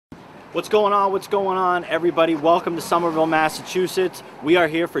What's going on? What's going on, everybody? Welcome to Somerville, Massachusetts. We are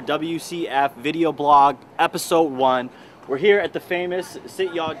here for WCF Video Blog Episode 1. We're here at the famous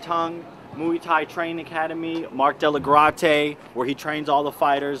Sit Yod Tung Muay Thai Training Academy, Mark DellaGrotte, where he trains all the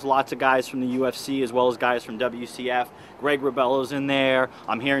fighters, lots of guys from the UFC as well as guys from WCF. Greg Rebello's in there.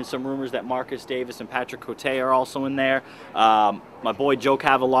 I'm hearing some rumors that Marcus Davis and Patrick Cote are also in there. My boy Joe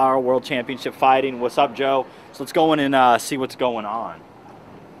Cavallaro, World Championship Fighting. What's up, Joe? So let's go in and see what's going on.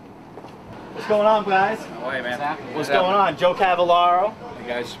 What's going on, guys? Hey, man. What's going on? Joe Cavallaro. Hey,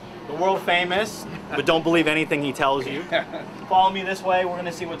 guys. The world famous, but don't believe anything he tells you. Follow me this way. We're going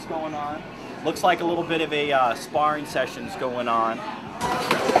to see what's going on. Looks like a little bit of a sparring session's going on.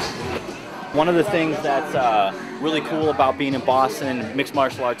 One of the things that's really cool about being in Boston and mixed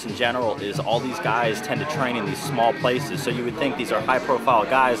martial arts in general is all these guys tend to train in these small places. So you would think these are high-profile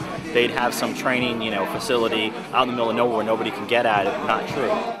guys, they'd have some training, facility out in the middle of nowhere where nobody can get at it. Not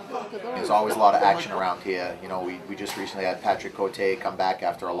true. There's always a lot of action around here. We just recently had Patrick Cote come back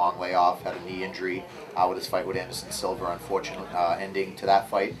after a long layoff, had a knee injury with his fight with Anderson Silva, unfortunate ending to that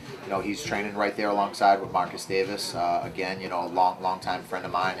fight. He's training right there alongside with Marcus Davis, again, a long-time friend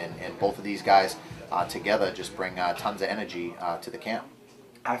of mine, and both of these guys together just bring tons of energy to the camp.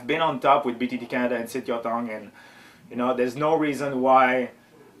 I've been on top with BTT Canada and Sit Yod Tung, and there's no reason why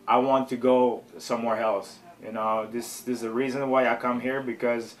I want to go somewhere else. This is the reason why I come here,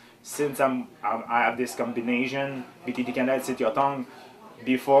 because since I have this combination, BTT Canada and Sit Yod Tung,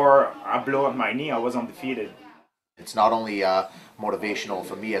 before I blew up my knee, I was undefeated. It's not only motivational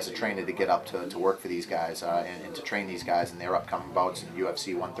for me as a trainer to get up to work for these guys and to train these guys in their upcoming bouts in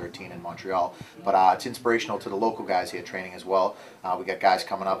UFC 113 in Montreal, but it's inspirational to the local guys here training as well. We got guys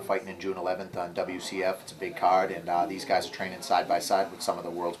coming up fighting in June 11th on WCF. It's a big card, and these guys are training side by side with some of the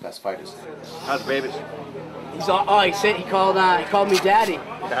world's best fighters. How's baby? He called me daddy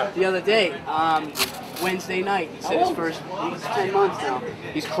the other day, Wednesday night. He said he's 10 months now.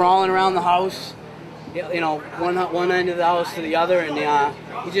 He's crawling around the house, one end of the house to the other, and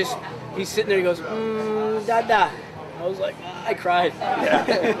he's sitting there. He goes, Dada. I was like, I cried. Yeah.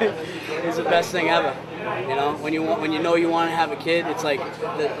 It's the best thing ever. When you want to have a kid, it's like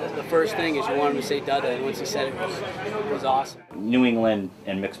the first thing is you want him to say Dada, and once he said it, it was awesome. New England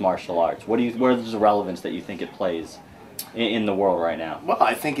and mixed martial arts. Where's the relevance that you think it plays in the world right now? Well,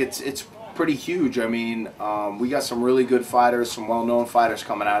 I think it's pretty huge. I mean, we got some really good fighters, some well-known fighters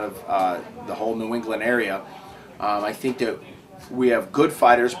coming out of the whole New England area. I think that we have good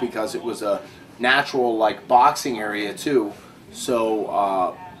fighters because it was a natural boxing area too.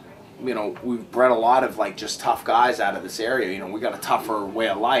 So we've bred a lot of just tough guys out of this area. We got a tougher way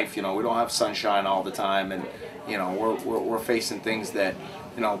of life. We don't have sunshine all the time, and we're facing things that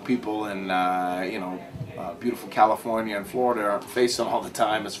people in beautiful California and Florida aren't facing all the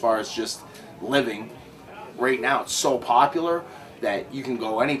time as far as just living. Right now it's so popular that you can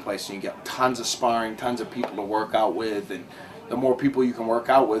go any place and you get tons of sparring, tons of people to work out with, and the more people you can work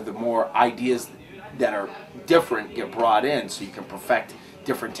out with, the more ideas that are different get brought in, so you can perfect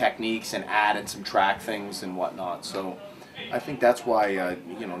different techniques and add in some track things and whatnot. So I think that's why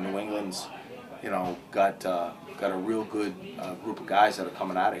New England's got a real good group of guys that are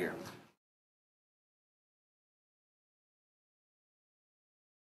coming out of here.